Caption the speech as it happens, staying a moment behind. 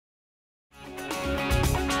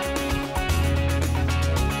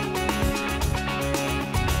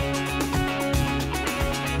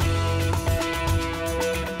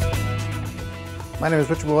My name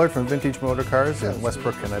is Richard Willard from Vintage Motorcars in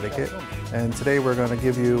Westbrook, Connecticut. And today we're going to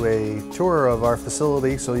give you a tour of our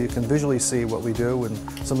facility so you can visually see what we do and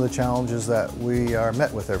some of the challenges that we are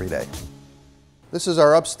met with every day. This is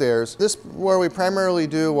our upstairs. This is where we primarily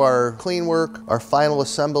do our clean work, our final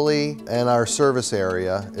assembly, and our service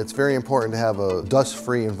area. It's very important to have a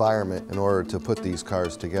dust-free environment in order to put these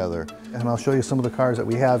cars together. And I'll show you some of the cars that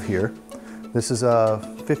we have here. This is a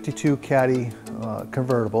 52 Caddy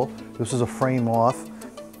convertible. This is a frame off.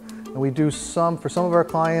 And we do some, for some of our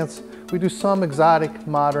clients, we do some exotic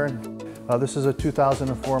modern. This is a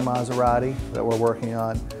 2004 Maserati that we're working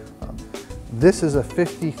on. This is a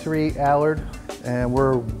 53 Allard, and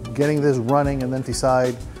we're getting this running and then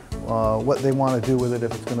decide what they want to do with it,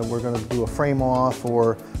 if it's we're going to do a frame off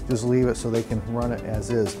or just leave it so they can run it as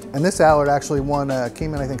is. And this Allard actually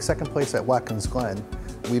came in, I think, second place at Watkins Glen.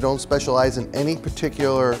 We don't specialize in any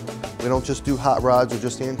particular, we don't just do hot rods or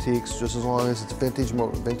just antiques, just as long as it's a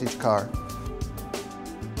vintage car.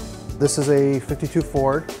 This is a 52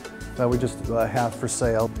 Ford that we just have for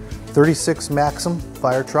sale. 36 Maxim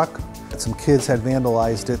fire truck. Some kids had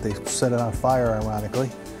vandalized it. They set it on fire, ironically.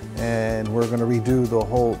 And we're going to redo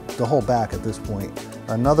the whole back at this point.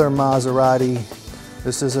 Another Maserati.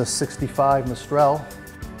 This is a 65 Mistral.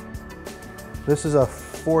 This is a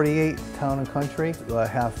 48 Town & Country I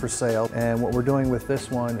have for sale. And what we're doing with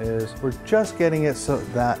this one is we're just getting it so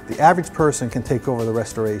that the average person can take over the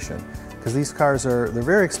restoration. Because these cars they're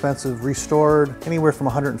very expensive, restored anywhere from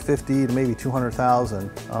 150 to maybe 200,000.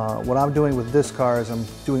 What I'm doing with this car is I'm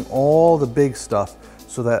doing all the big stuff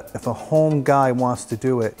so that if a home guy wants to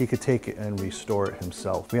do it, he could take it and restore it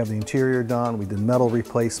himself. We have the interior done, we did metal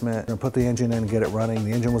replacement, we're gonna put the engine in and get it running.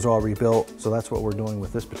 The engine was all rebuilt, so that's what we're doing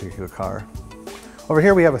with this particular car. Over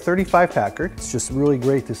here we have a 35 Packard. It's just really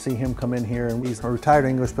great to see him come in here, and he's a retired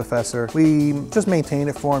English professor. We just maintain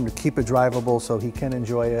it for him to keep it drivable so he can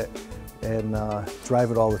enjoy it and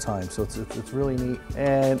drive it all the time. So it's really neat.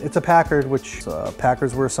 And it's a Packard, which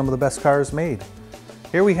Packards were some of the best cars made.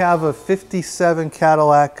 Here we have a 57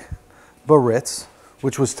 Cadillac Baritz,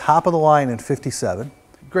 which was top of the line in 57.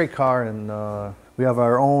 Great car, and we have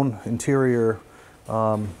our own interior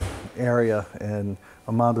area, and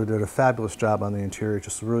Armando did a fabulous job on the interior.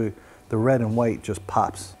 Just really, the red and white just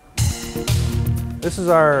pops. This is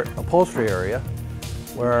our upholstery area,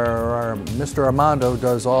 where our Mr. Armando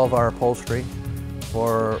does all of our upholstery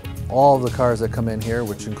for all of the cars that come in here,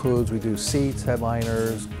 which includes, we do seats,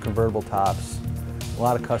 headliners, convertible tops, a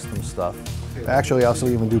lot of custom stuff. Actually, I also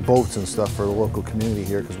even do boats and stuff for the local community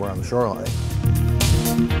here because we're on the shoreline.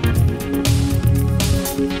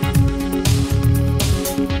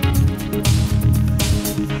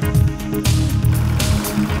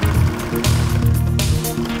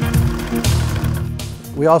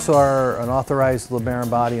 We also are an authorized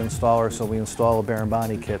LeBaron body installer, so we install LeBaron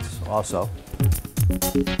body kits also.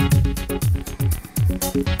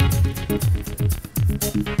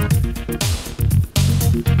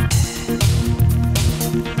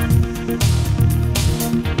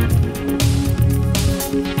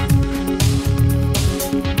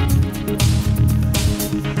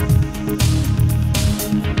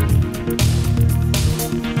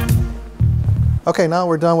 Okay, now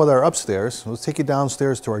we're done with our upstairs. Let's take you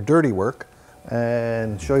downstairs to our dirty work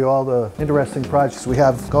and show you all the interesting projects we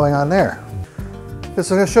have going on there.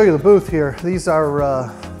 So I'm going to show you the booth here. These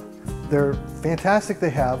are, they're fantastic to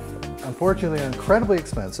have. Unfortunately, they're incredibly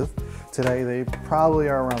expensive today. They probably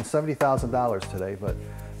are around $70,000 today, but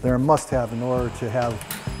they're a must-have in order to have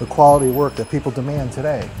the quality of work that people demand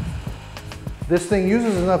today. This thing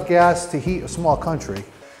uses enough gas to heat a small country.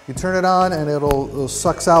 You turn it on and it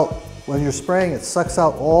sucks out. When you're spraying, it sucks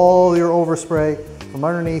out all your overspray from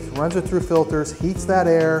underneath, runs it through filters, heats that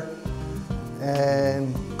air,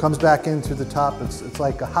 and comes back into the top. It's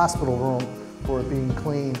like a hospital room for it being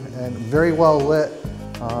clean and very well lit.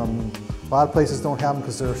 A lot of places don't have them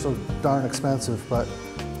because they're so darn expensive, but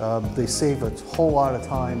they save a whole lot of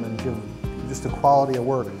time and give just a quality of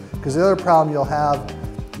work. Because the other problem you'll have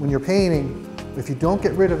when you're painting, if you don't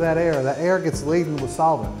get rid of that air gets laden with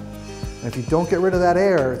solvent. And if you don't get rid of that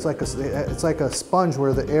air, it's like a sponge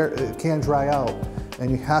where the air it can't dry out.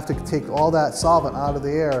 And you have to take all that solvent out of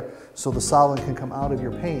the air so the solvent can come out of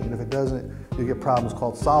your paint. And if it doesn't, you get problems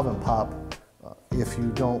called solvent pop if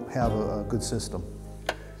you don't have a good system.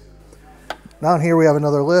 Down here we have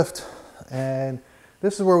another lift, and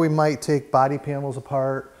this is where we might take body panels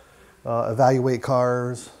apart, evaluate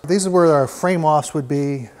cars. These are where our frame offs would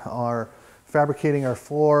be, our fabricating our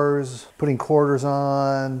floors, putting quarters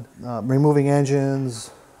on, removing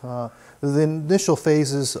engines, the initial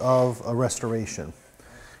phases of a restoration.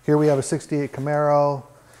 Here we have a 68 Camaro.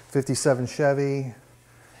 57 Chevy.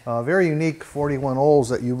 Very unique 41 Olds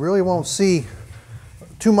that you really won't see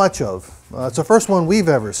too much of. It's the first one we've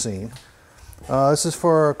ever seen. This is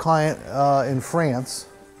for a client in France,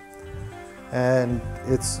 and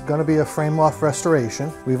it's going to be a frame-off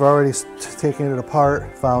restoration. We've already taken it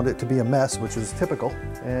apart, found it to be a mess, which is typical,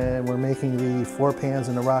 and we're making the floor pans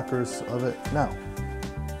and the rockers of it now.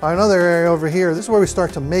 Another area over here, this is where we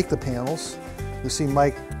start to make the panels. You see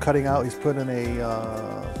Mike cutting out, he's putting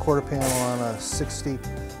a quarter panel on a 60.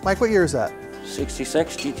 Mike, what year is that?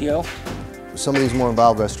 66 GTO. Some of these more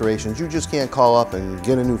involved restorations, you just can't call up and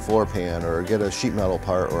get a new floor pan or get a sheet metal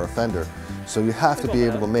part or a fender. So you have to be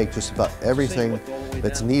able to make just about everything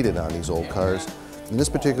that's needed on these old cars. In this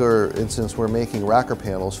particular instance, we're making rocker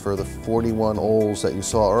panels for the 41 Olds that you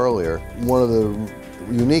saw earlier. One of the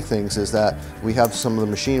unique things is that we have some of the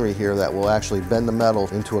machinery here that will actually bend the metal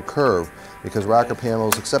into a curve, because rocker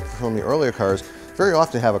panels, except from the earlier cars, very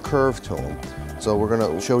often have a curve to them. So we're going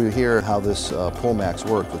to show you here how this Pullmax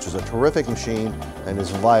works, which is a terrific machine and is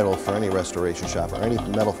vital for any restoration shop or any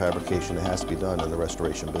metal fabrication that has to be done in the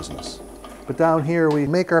restoration business. But down here we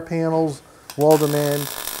make our panels, weld them in.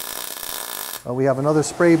 We have another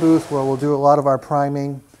spray booth where we'll do a lot of our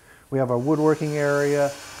priming. We have our woodworking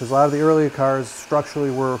area, because a lot of the earlier cars structurally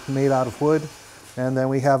were made out of wood. And then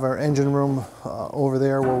we have our engine room over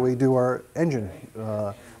there where we do our engine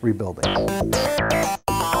rebuilding.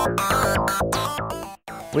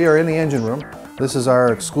 We are in the engine room. This is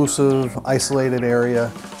our exclusive isolated area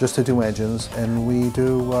just to do engines, and we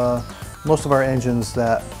do most of our engines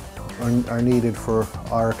that are needed for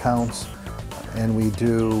our accounts, and we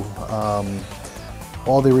do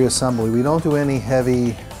all the reassembly. We don't do any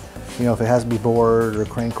heavy, you know, if it has to be bored or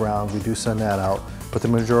crank rounds, we do send that out, but the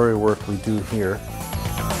majority of work we do here.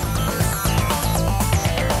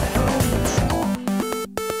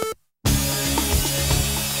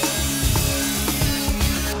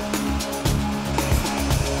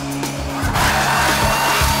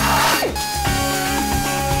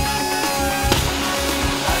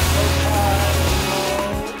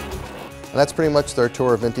 And that's pretty much their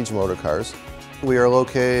tour of vintage motor cars. We are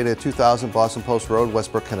located at 2000 Boston Post Road,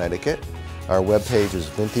 Westbrook, Connecticut. Our webpage is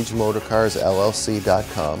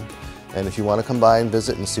vintagemotorcarsllc.com. And if you want to come by and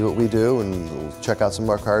visit and see what we do and check out some of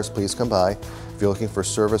our cars, please come by. If you're looking for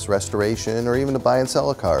service, restoration, or even to buy and sell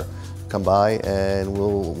a car, come by and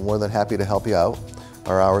we'll more than happy to help you out.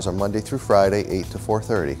 Our hours are Monday through Friday, 8 to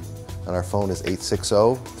 4:30. And our phone is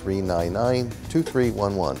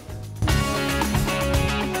 860-399-2311.